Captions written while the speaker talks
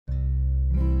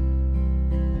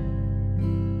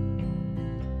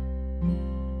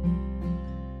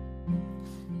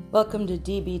Welcome to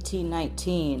DBT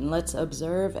 19. Let's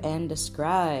observe and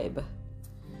describe.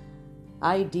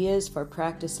 Ideas for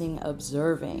practicing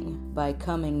observing by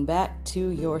coming back to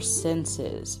your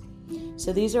senses.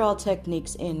 So these are all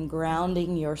techniques in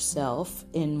grounding yourself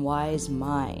in wise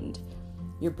mind.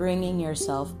 You're bringing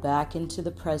yourself back into the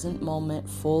present moment,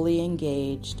 fully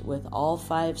engaged with all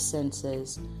five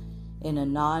senses in a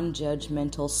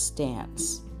non-judgmental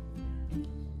stance.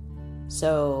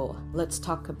 So let's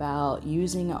talk about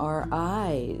using our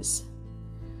eyes.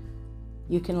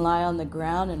 You can lie on the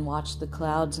ground and watch the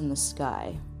clouds in the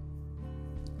sky.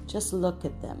 Just look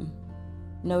at them.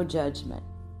 No judgment.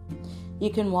 You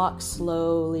can walk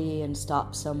slowly and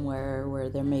stop somewhere where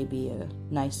there may be a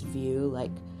nice view,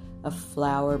 like a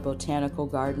flower, botanical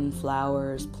garden,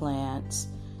 flowers, plants,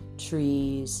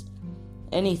 trees,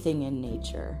 anything in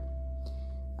nature.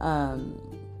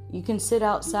 You can sit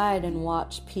outside and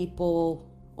watch people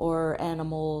or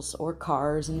animals or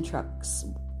cars and trucks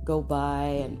go by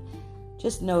and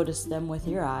just notice them with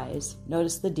your eyes.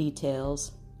 Notice the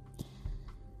details.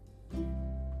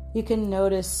 You can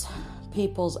notice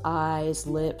people's eyes,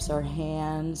 lips, or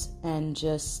hands and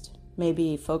just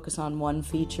maybe focus on one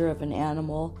feature of an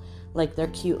animal, like their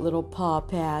cute little paw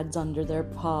pads under their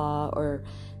paw or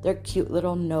their cute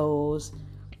little nose.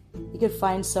 You could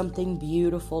find something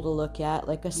beautiful to look at,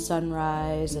 like a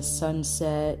sunrise, a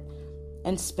sunset,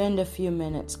 and spend a few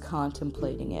minutes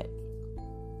contemplating it.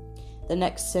 The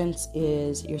next sense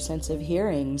is your sense of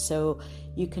hearing, so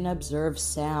you can observe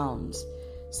sounds.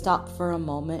 Stop for a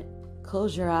moment,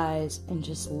 close your eyes, and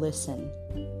just listen.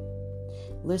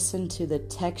 Listen to the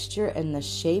texture and the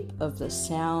shape of the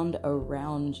sound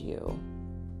around you.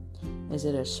 Is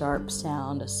it a sharp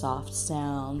sound, a soft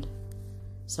sound?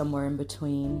 Somewhere in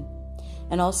between,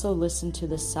 and also listen to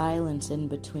the silence in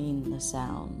between the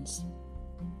sounds.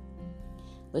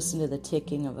 Listen to the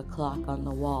ticking of a clock on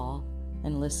the wall,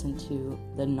 and listen to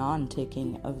the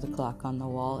non-ticking of the clock on the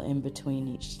wall in between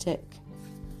each tick.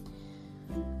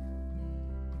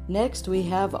 Next, we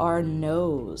have our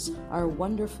nose, our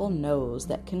wonderful nose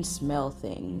that can smell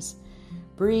things.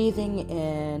 Breathing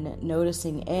in,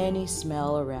 noticing any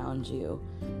smell around you.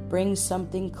 Bring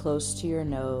something close to your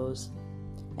nose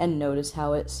and notice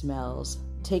how it smells.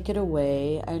 Take it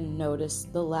away and notice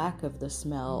the lack of the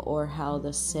smell or how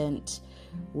the scent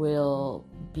will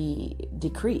be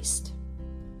decreased.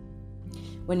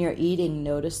 When you're eating,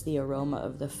 notice the aroma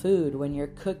of the food. When you're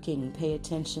cooking, pay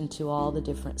attention to all the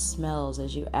different smells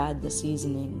as you add the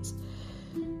seasonings.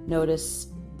 Notice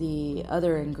the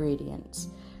other ingredients.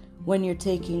 When you're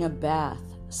taking a bath,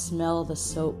 smell the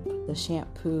soap, the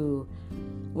shampoo.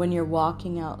 When you're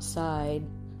walking outside,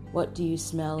 what do you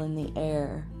smell in the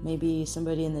air? Maybe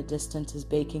somebody in the distance is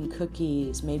baking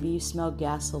cookies. Maybe you smell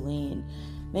gasoline.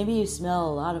 Maybe you smell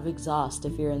a lot of exhaust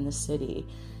if you're in the city.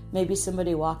 Maybe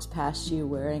somebody walks past you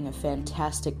wearing a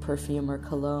fantastic perfume or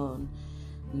cologne.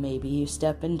 Maybe you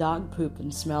step in dog poop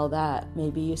and smell that.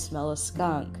 Maybe you smell a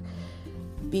skunk.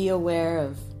 Be aware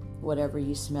of whatever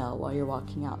you smell while you're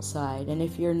walking outside. And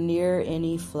if you're near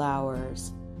any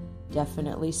flowers,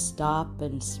 definitely stop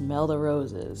and smell the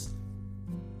roses.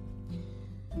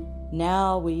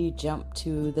 Now we jump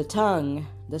to the tongue,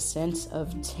 the sense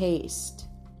of taste,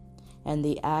 and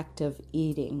the act of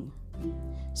eating.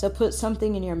 So put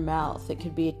something in your mouth. It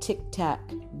could be a Tic Tac,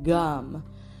 gum,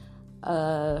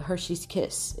 a Hershey's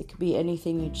Kiss. It could be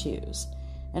anything you choose.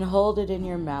 And hold it in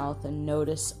your mouth and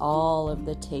notice all of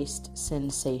the taste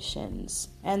sensations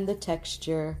and the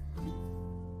texture.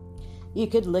 You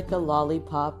could lick a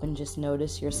lollipop and just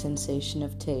notice your sensation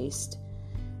of taste.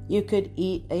 You could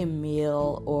eat a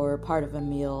meal or part of a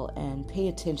meal and pay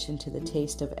attention to the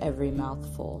taste of every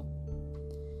mouthful.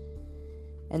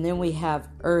 And then we have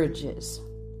urges.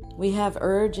 We have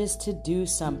urges to do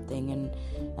something,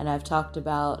 and I've talked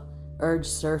about urge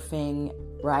surfing,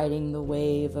 riding the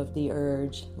wave of the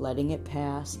urge, letting it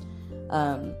pass.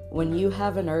 When you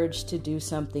have an urge to do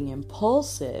something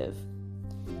impulsive,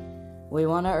 we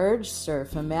want to urge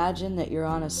surf. Imagine that you're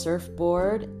on a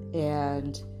surfboard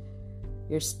and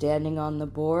you're standing on the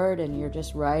board and you're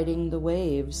just riding the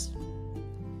waves,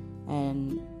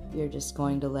 and you're just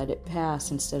going to let it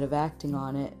pass instead of acting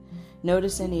on it.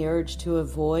 Notice any urge to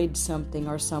avoid something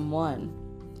or someone.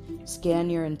 Scan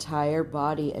your entire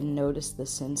body and notice the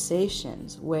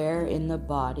sensations. Where in the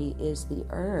body is the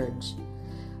urge?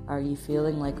 Are you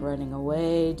feeling like running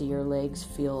away? Do your legs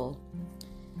feel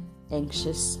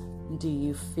anxious? Do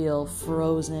you feel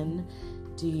frozen?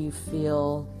 Do you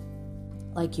feel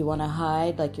like you want to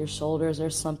hide, like your shoulders are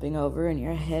slumping over and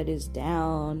your head is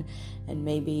down, and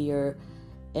maybe you're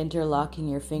interlocking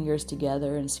your fingers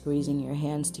together and squeezing your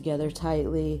hands together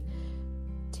tightly?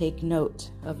 take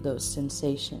note of those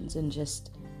sensations and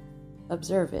just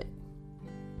observe it.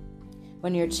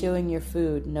 When you're chewing your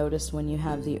food, notice when you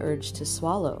have the urge to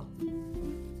swallow.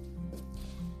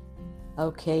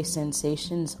 Okay,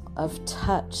 sensations of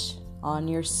touch on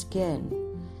your skin.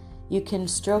 You can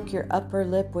stroke your upper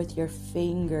lip with your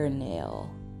fingernail.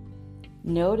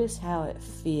 Notice how it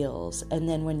feels, and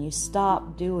then when you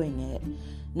stop doing it,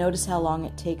 notice how long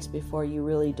it takes before you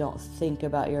really don't think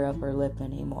about your upper lip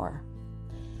anymore.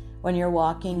 When you're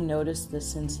walking, notice the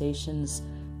sensations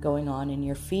going on in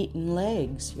your feet and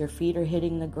legs. Your feet are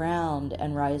hitting the ground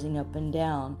and rising up and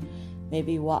down.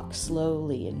 Maybe walk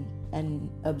slowly and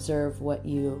observe what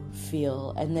you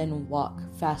feel, and then walk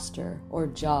faster or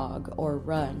jog or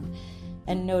run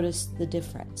and notice the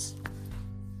difference.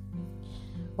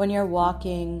 When you're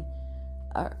walking,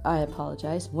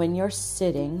 when you're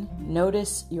sitting,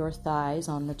 notice your thighs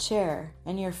on the chair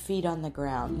and your feet on the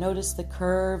ground. Notice the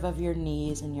curve of your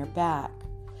knees and your back.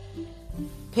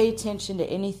 Pay attention to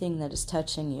anything that is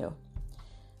touching you.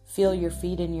 Feel your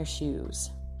feet in your shoes.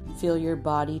 Feel your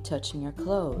body touching your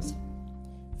clothes.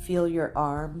 Feel your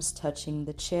arms touching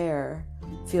the chair.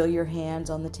 Feel your hands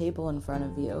on the table in front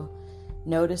of you.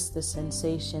 Notice the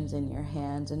sensations in your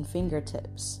hands and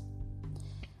fingertips.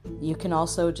 You can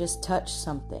also just touch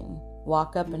something.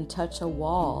 Walk up and touch a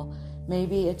wall.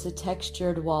 Maybe it's a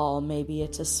textured wall. Maybe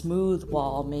it's a smooth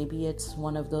wall. Maybe it's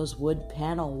one of those wood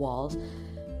panel walls.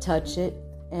 Touch it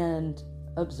and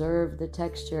observe the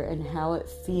texture and how it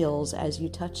feels as you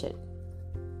touch it.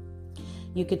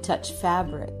 You could touch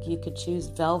fabric. You could choose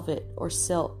velvet or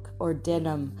silk or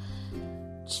denim.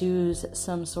 Choose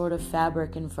some sort of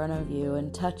fabric in front of you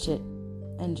and touch it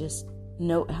and just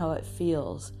note how it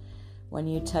feels. When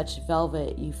you touch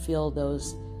velvet, you feel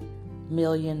those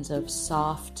millions of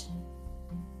soft,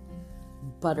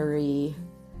 buttery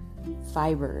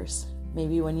fibers.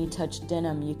 Maybe when you touch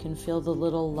denim, you can feel the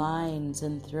little lines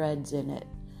and threads in it,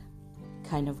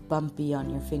 kind of bumpy on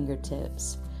your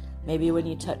fingertips. Maybe when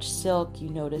you touch silk, you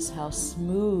notice how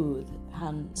smooth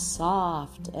and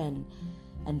soft and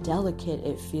delicate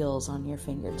it feels on your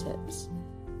fingertips.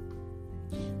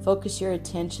 Focus your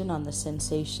attention on the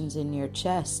sensations in your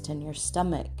chest and your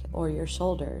stomach or your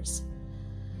shoulders.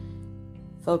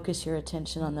 Focus your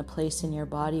attention on the place in your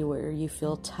body where you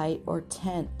feel tight or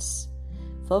tense.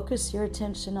 Focus your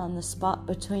attention on the spot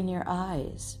between your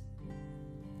eyes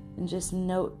and just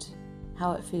note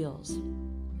how it feels.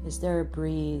 Is there a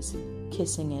breeze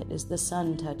kissing it? Is the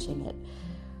sun touching it?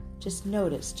 Just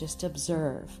notice, just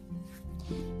observe.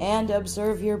 And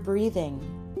observe your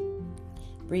breathing.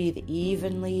 Breathe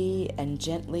evenly and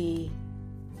gently.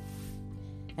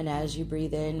 And as you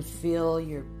breathe in, feel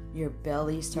your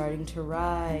belly starting to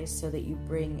rise so that you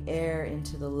bring air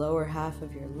into the lower half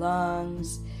of your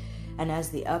lungs. And as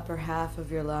the upper half of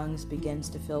your lungs begins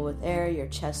to fill with air, your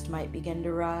chest might begin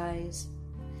to rise.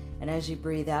 And as you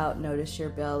breathe out, notice your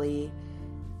belly.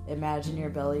 Imagine your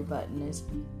belly button is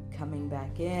coming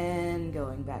back in,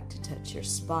 going back to touch your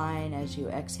spine as you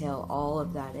exhale all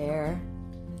of that air.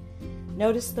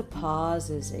 Notice the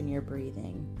pauses in your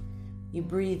breathing. You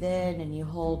breathe in and you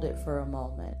hold it for a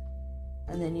moment.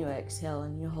 And then you exhale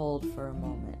and you hold for a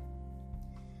moment.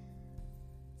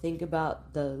 Think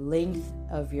about the length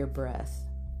of your breath.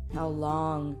 How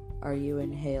long are you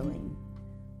inhaling?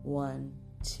 1,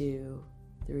 2,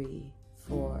 3,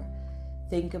 4.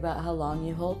 Think about how long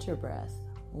you hold your breath.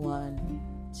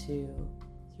 1, 2,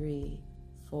 3,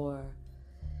 4.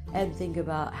 And think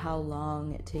about how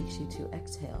long it takes you to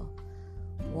exhale.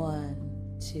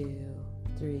 1, 2,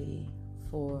 3,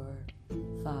 4,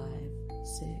 5,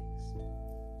 6.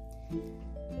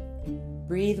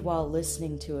 Breathe while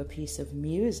listening to a piece of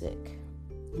music.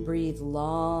 Breathe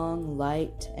long,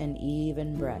 light, and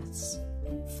even breaths.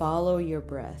 Follow your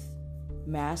breath.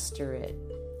 Master it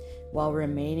while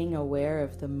remaining aware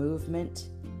of the movement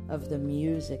of the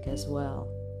music as well.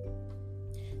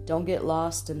 Don't get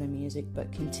lost in the music,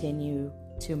 but continue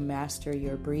to master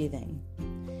your breathing.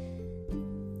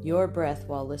 Your breath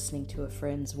while listening to a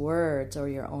friend's words or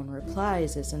your own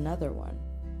replies is another one.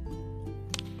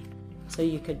 So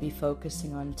you could be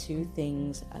focusing on two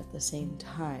things at the same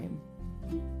time.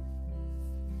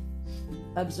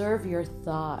 Observe your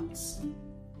thoughts.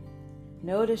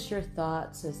 Notice your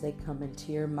thoughts as they come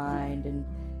into your mind and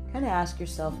kind of ask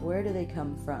yourself, where do they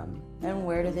come from and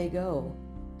where do they go?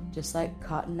 Just like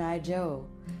Cotton Eye Joe.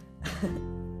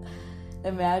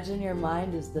 Imagine your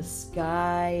mind is the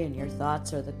sky and your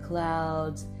thoughts are the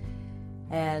clouds,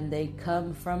 and they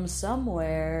come from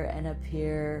somewhere and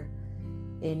appear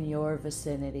in your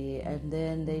vicinity, and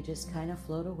then they just kind of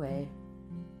float away.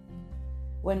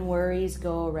 When worries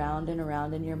go around and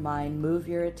around in your mind, move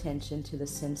your attention to the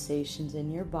sensations in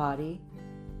your body.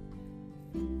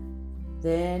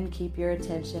 Then keep your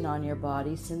attention on your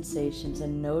body sensations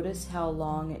and notice how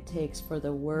long it takes for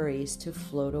the worries to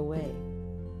float away.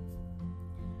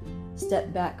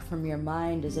 Step back from your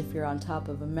mind as if you're on top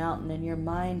of a mountain and your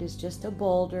mind is just a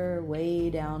boulder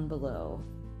way down below.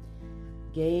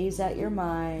 Gaze at your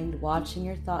mind, watching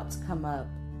your thoughts come up,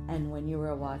 and when you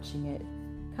are watching it,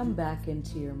 come back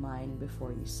into your mind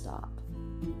before you stop.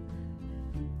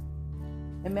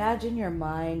 Imagine your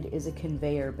mind is a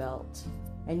conveyor belt,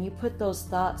 and you put those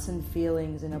thoughts and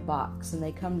feelings in a box, and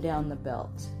they come down the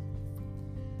belt.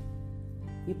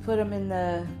 You put them in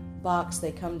the box,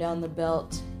 they come down the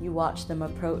belt, you watch them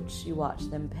approach, you watch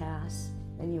them pass,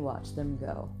 and you watch them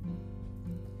go.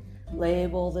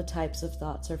 Label the types of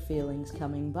thoughts or feelings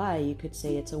coming by. You could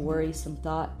say it's a worrisome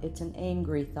thought, it's an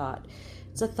angry thought,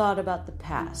 it's a thought about the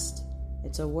past,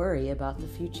 it's a worry about the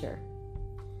future,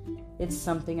 it's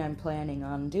something I'm planning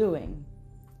on doing,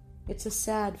 it's a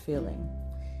sad feeling.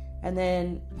 And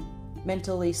then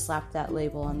mentally slap that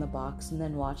label on the box and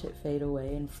then watch it fade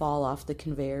away and fall off the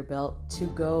conveyor belt to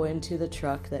go into the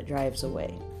truck that drives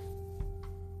away.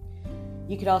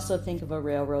 You could also think of a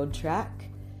railroad track.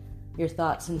 Your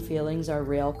thoughts and feelings are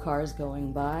rail cars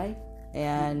going by,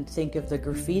 and think of the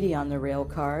graffiti on the rail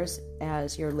cars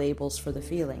as your labels for the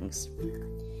feelings.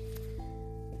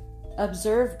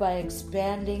 Observe by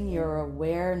expanding your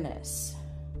awareness.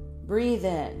 Breathe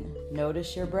in.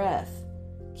 Notice your breath.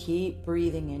 Keep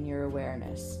breathing in your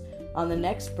awareness. On the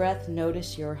next breath,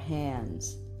 notice your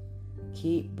hands.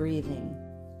 Keep breathing.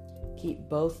 Keep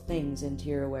both things into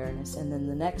your awareness. And then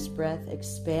the next breath,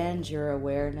 expand your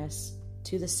awareness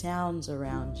to the sounds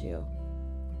around you.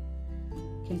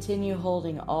 Continue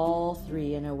holding all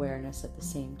three in awareness at the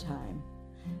same time.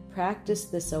 Practice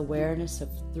this awareness of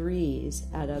threes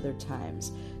at other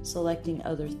times, selecting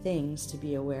other things to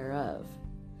be aware of.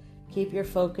 Keep your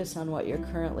focus on what you're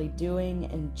currently doing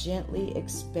and gently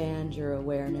expand your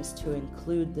awareness to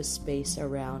include the space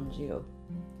around you.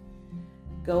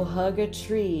 Go hug a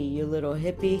tree, you little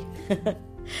hippie.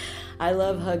 I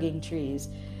love hugging trees.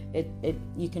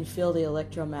 You can feel the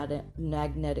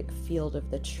electromagnetic field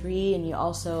of the tree, and you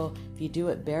also, if you do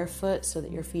it barefoot so that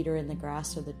your feet are in the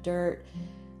grass or the dirt,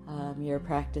 you're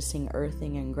practicing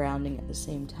earthing and grounding at the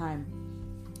same time.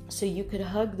 So you could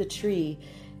hug the tree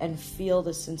and feel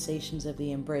the sensations of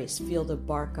the embrace. Feel the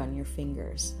bark on your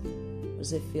fingers. What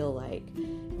does it feel like?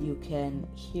 You can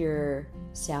hear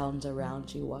sounds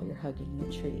around you while you're hugging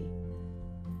the tree.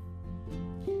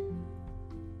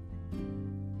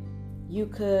 You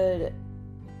could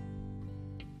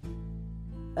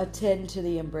attend to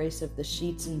the embrace of the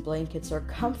sheets and blankets or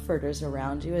comforters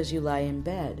around you as you lie in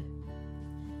bed.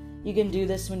 You can do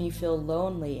this when you feel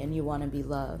lonely and you want to be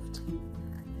loved.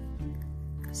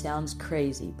 Sounds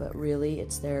crazy, but really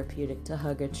it's therapeutic to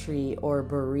hug a tree or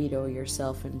burrito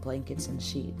yourself in blankets and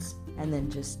sheets, and then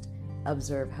just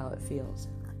observe how it feels.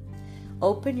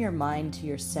 Open your mind to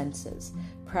your senses.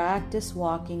 Practice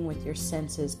walking with your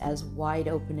senses as wide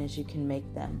open as you can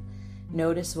make them.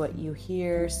 Notice what you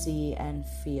hear, see, and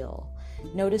feel.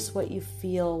 Notice what you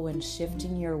feel when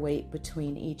shifting your weight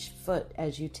between each foot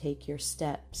as you take your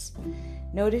steps.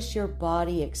 Notice your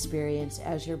body experience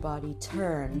as your body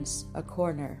turns a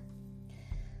corner.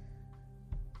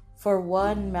 For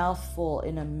one mouthful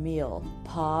in a meal,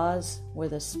 pause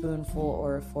with a spoonful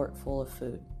or a forkful of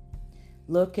food.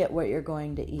 Look at what you're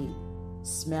going to eat.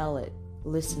 Smell it.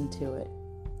 Listen to it.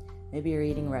 Maybe you're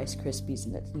eating Rice Krispies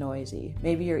and it's noisy.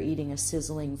 Maybe you're eating a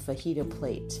sizzling fajita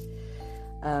plate.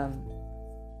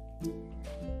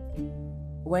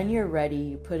 When you're ready,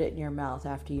 you put it in your mouth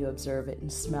after you observe it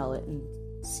and smell it and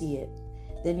see it.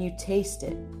 Then you taste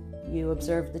it. You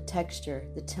observe the texture,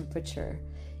 the temperature,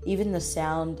 even the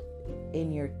sound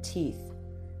in your teeth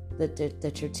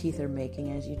that your teeth are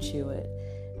making as you chew it.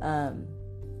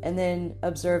 And then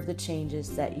observe the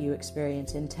changes that you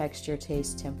experience in texture,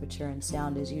 taste, temperature, and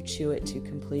sound as you chew it to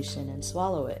completion and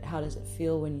swallow it. How does it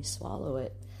feel when you swallow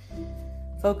it?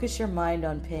 Focus your mind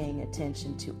on paying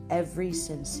attention to every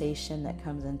sensation that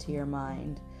comes into your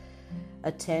mind.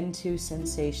 Attend to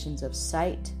sensations of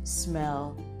sight,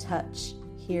 smell, touch,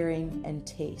 hearing, and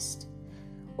taste,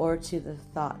 or to the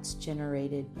thoughts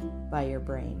generated by your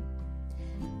brain.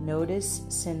 Notice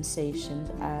sensations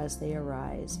as they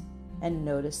arise, and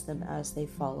notice them as they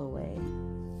fall away.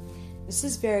 This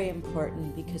is very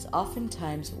important because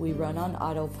oftentimes we run on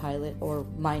autopilot or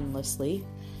mindlessly,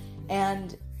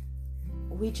 and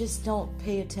we just don't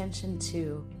pay attention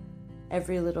to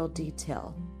every little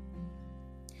detail.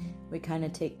 We kind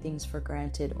of take things for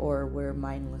granted, or we're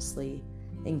mindlessly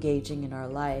engaging in our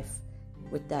life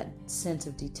with that sense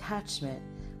of detachment,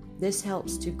 this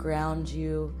helps to ground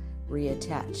you,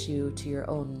 reattach you to your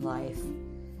own life,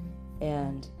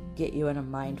 and get you in a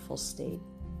mindful state.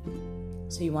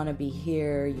 So you want to be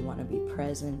here, you want to be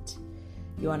present,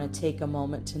 you want to take a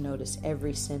moment to notice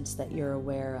every sense that you're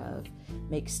aware of.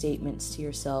 Make statements to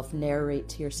yourself, narrate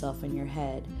to yourself in your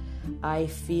head. I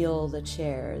feel the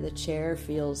chair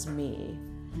feels me.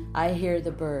 I hear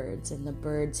the birds, and the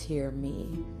birds hear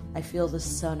me. I feel the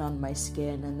sun on my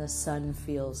skin, and the sun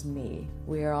feels me.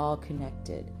 We are all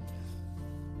connected.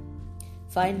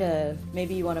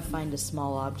 Maybe you want to find a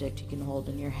small object you can hold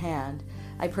in your hand.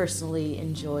 I personally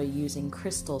enjoy using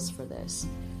crystals for this.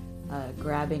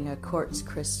 Grabbing a quartz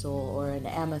crystal or an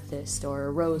amethyst or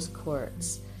a rose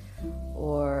quartz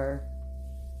or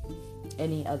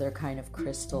any other kind of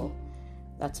crystal.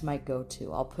 That's my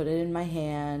go-to. I'll put it in my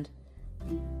hand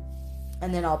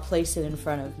and then I'll place it in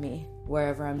front of me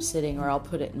wherever I'm sitting, or I'll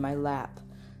put it in my lap.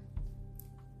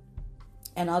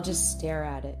 And I'll just stare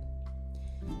at it.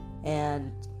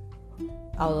 And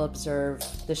I'll observe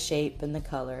the shape and the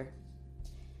color.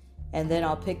 And then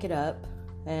I'll pick it up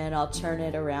and I'll turn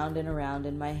it around and around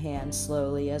in my hand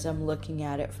slowly as I'm looking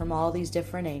at it from all these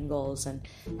different angles and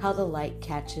how the light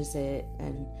catches it.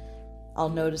 And I'll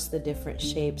notice the different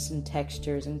shapes and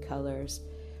textures and colors.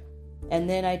 And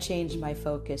then I change my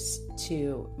focus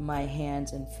to my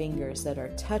hands and fingers that are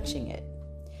touching it.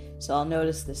 So I'll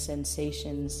notice the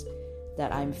sensations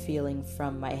that I'm feeling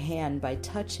from my hand by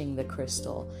touching the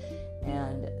crystal.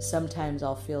 And sometimes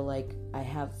I'll feel like I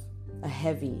have a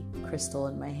heavy crystal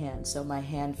in my hand, so my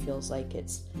hand feels like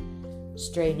it's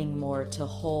straining more to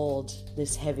hold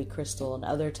this heavy crystal, and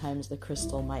other times the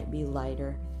crystal might be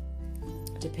lighter,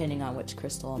 depending on which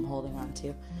crystal I'm holding on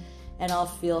to. And I'll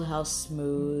feel how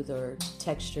smooth or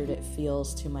textured it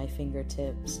feels to my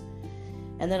fingertips.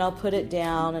 And then I'll put it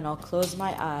down and I'll close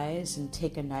my eyes and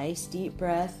take a nice deep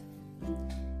breath.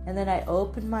 And then I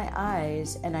open my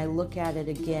eyes and I look at it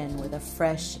again with a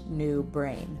fresh new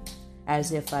brain,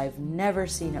 as if I've never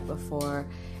seen it before,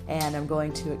 and I'm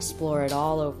going to explore it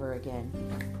all over again.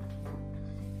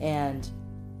 And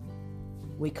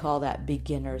we call that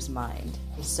beginner's mind.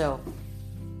 So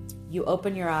you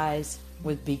open your eyes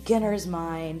with beginner's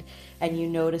mind and you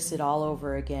notice it all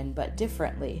over again, but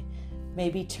differently.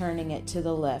 Maybe turning it to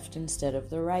the left instead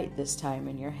of the right this time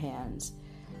in your hands.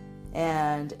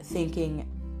 And thinking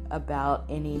about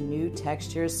any new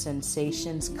textures,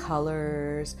 sensations,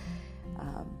 colors,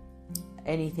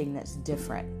 anything that's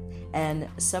different. And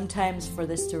sometimes for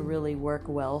this to really work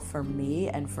well for me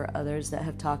and for others that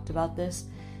have talked about this,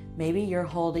 maybe you're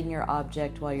holding your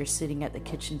object while you're sitting at the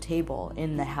kitchen table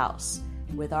in the house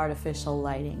with artificial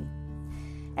lighting,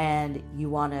 and you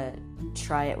want to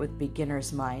try it with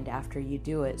beginner's mind after you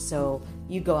do it. So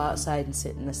you go outside and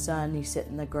sit in the sun, you sit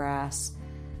in the grass,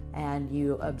 and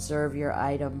you observe your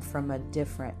item from a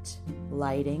different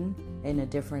lighting in a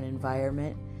different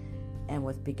environment and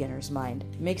with beginner's mind.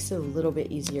 It makes it a little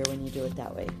bit easier when you do it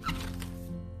that way.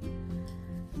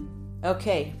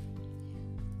 Okay,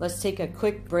 let's take a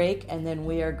quick break and then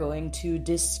we are going to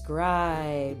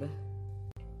describe.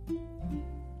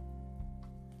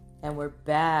 And we're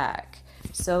back.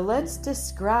 So let's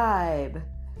describe.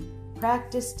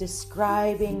 Practice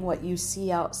describing what you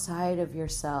see outside of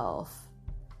yourself.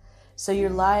 So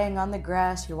you're lying on the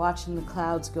grass, you're watching the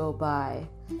clouds go by.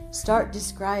 Start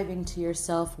describing to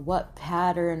yourself what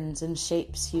patterns and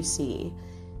shapes you see.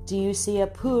 Do you see a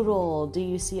poodle? Do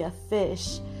you see a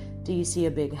fish? Do you see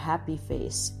a big happy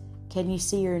face? Can you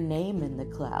see your name in the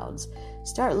clouds?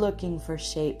 Start looking for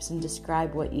shapes and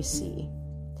describe what you see.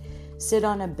 Sit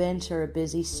on a bench or a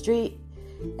busy street,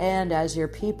 and as you're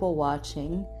people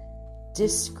watching,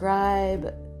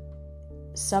 describe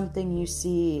something you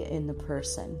see in the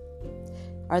person.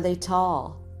 Are they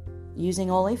tall?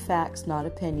 Using only facts, not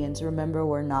opinions. Remember,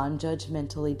 we're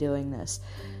non-judgmentally doing this.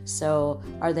 So,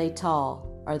 are they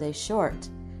tall? Are they short?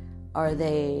 Are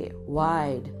they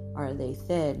wide? Are they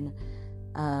thin?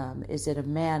 Is it a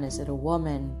man? Is it a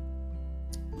woman?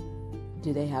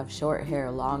 Do they have short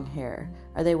hair, long hair?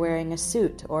 Are they wearing a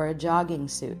suit or a jogging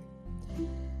suit?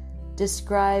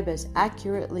 Describe as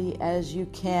accurately as you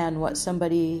can what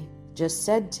somebody just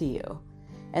said to you.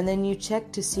 And then you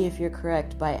check to see if you're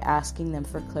correct by asking them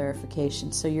for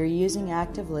clarification. So you're using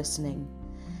active listening.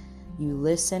 You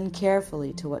listen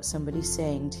carefully to what somebody's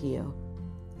saying to you.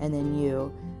 And then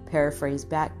you paraphrase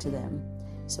back to them.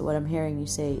 So what I'm hearing you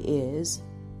say is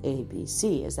A, B,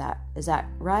 C. Is that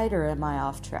right, or am I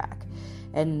off track?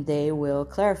 And they will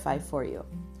clarify for you.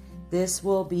 This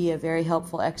will be a very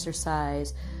helpful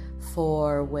exercise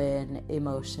for when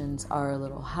emotions are a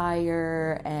little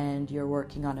higher and you're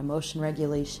working on emotion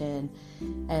regulation,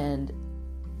 and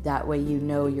that way you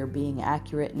know you're being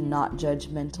accurate and not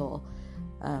judgmental.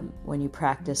 When you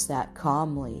practice that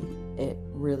calmly, it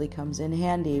really comes in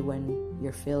handy when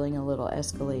you're feeling a little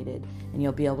escalated, and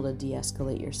you'll be able to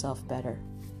de-escalate yourself better.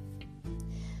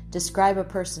 Describe a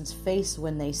person's face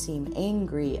when they seem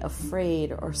angry,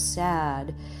 afraid, or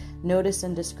sad. Notice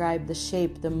and describe the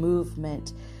shape, the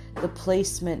movement, the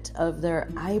placement of their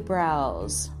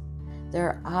eyebrows,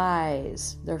 their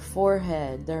eyes, their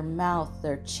forehead, their mouth,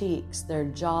 their cheeks, their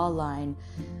jawline.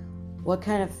 What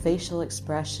kind of facial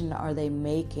expression are they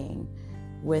making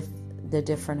with the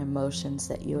different emotions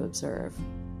that you observe?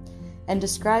 And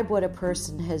describe what a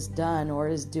person has done or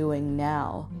is doing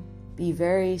now. Be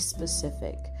very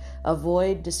specific.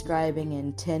 Avoid describing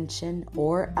intention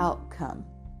or outcome.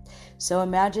 So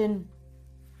imagine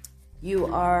you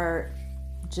are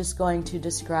just going to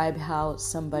describe how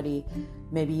somebody,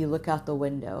 maybe you look out the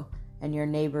window and your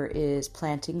neighbor is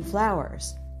planting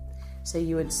flowers. So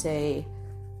you would say,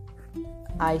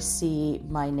 I see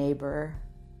my neighbor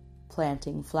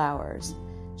planting flowers.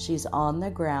 She's on the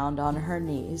ground on her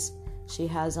knees. She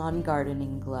has on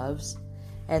gardening gloves,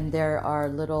 and there are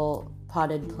little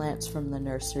potted plants from the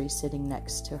nursery sitting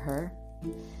next to her.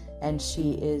 And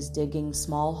she is digging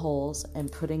small holes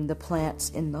and putting the plants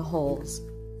in the holes.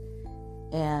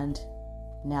 And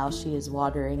now she is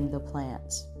watering the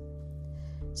plants.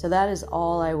 So that is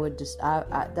all I would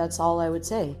that's all I would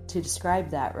say to describe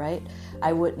that, right?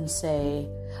 I wouldn't say,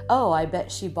 oh, I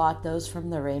bet she bought those from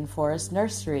the rainforest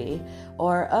nursery,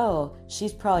 or oh,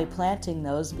 she's probably planting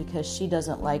those because she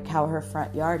doesn't like how her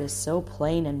front yard is so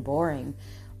plain and boring,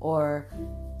 or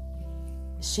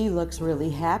she looks really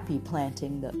happy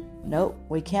planting them. Nope,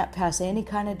 we can't pass any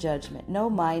kind of judgment. No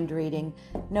mind reading,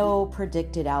 no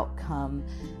predicted outcome,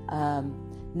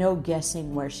 no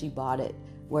guessing where she bought it,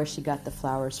 where she got the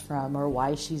flowers from, or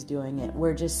why she's doing it.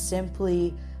 We're just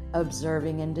simply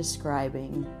observing and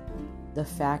describing the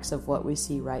facts of what we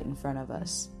see right in front of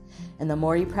us. And the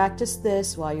more you practice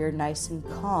this while you're nice and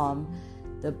calm,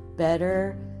 the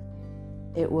better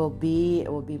it will be.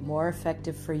 It will be more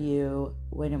effective for you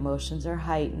when emotions are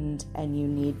heightened and you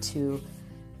need to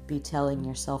be telling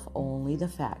yourself only the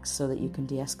facts so that you can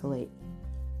de-escalate.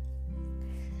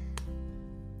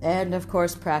 And of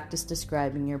course, practice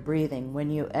describing your breathing.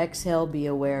 When you exhale, be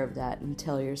aware of that and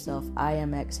tell yourself, I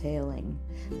am exhaling.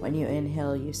 When you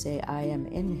inhale, you say, I am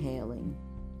inhaling.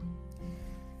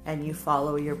 And you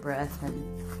follow your breath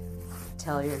and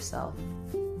tell yourself,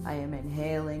 I am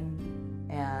inhaling,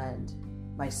 and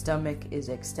my stomach is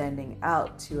extending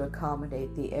out to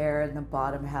accommodate the air in the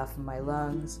bottom half of my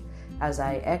lungs. As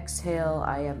I exhale,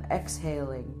 I am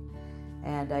exhaling,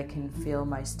 and I can feel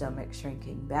my stomach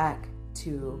shrinking back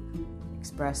to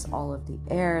express all of the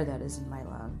air that is in my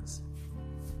lungs.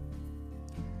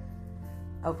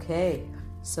 Okay,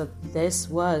 so this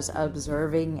was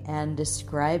observing and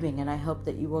describing, and I hope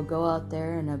that you will go out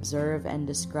there and observe and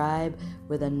describe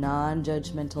with a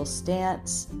non-judgmental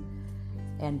stance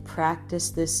and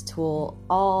practice this tool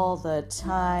all the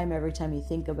time, every time you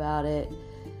think about it.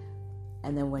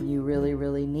 And then when you really,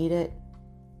 really need it,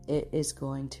 it is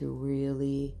going to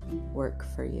really work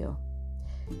for you.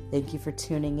 Thank you for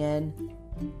tuning in,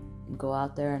 and go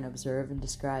out there and observe and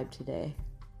describe today.